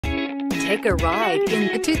Take a ride in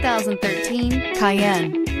the 2013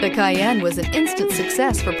 Cayenne. The Cayenne was an instant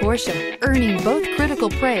success for Porsche, earning both critical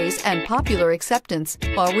praise and popular acceptance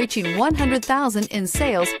while reaching 100,000 in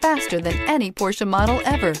sales faster than any Porsche model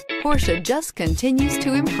ever. Porsche just continues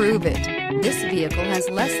to improve it. This vehicle has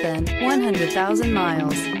less than 100,000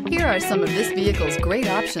 miles. Here are some of this vehicle's great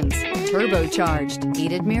options: turbocharged,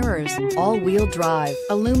 heated mirrors, all-wheel drive,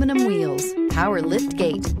 aluminum wheels, power lift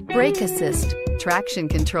gate, brake assist, traction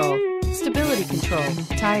control, stability control,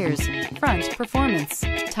 tires, front performance,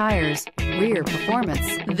 tires, rear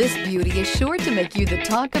performance. This beauty is sure to make you the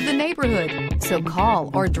talk of the neighborhood. So call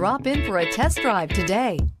or drop in for a test drive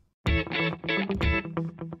today.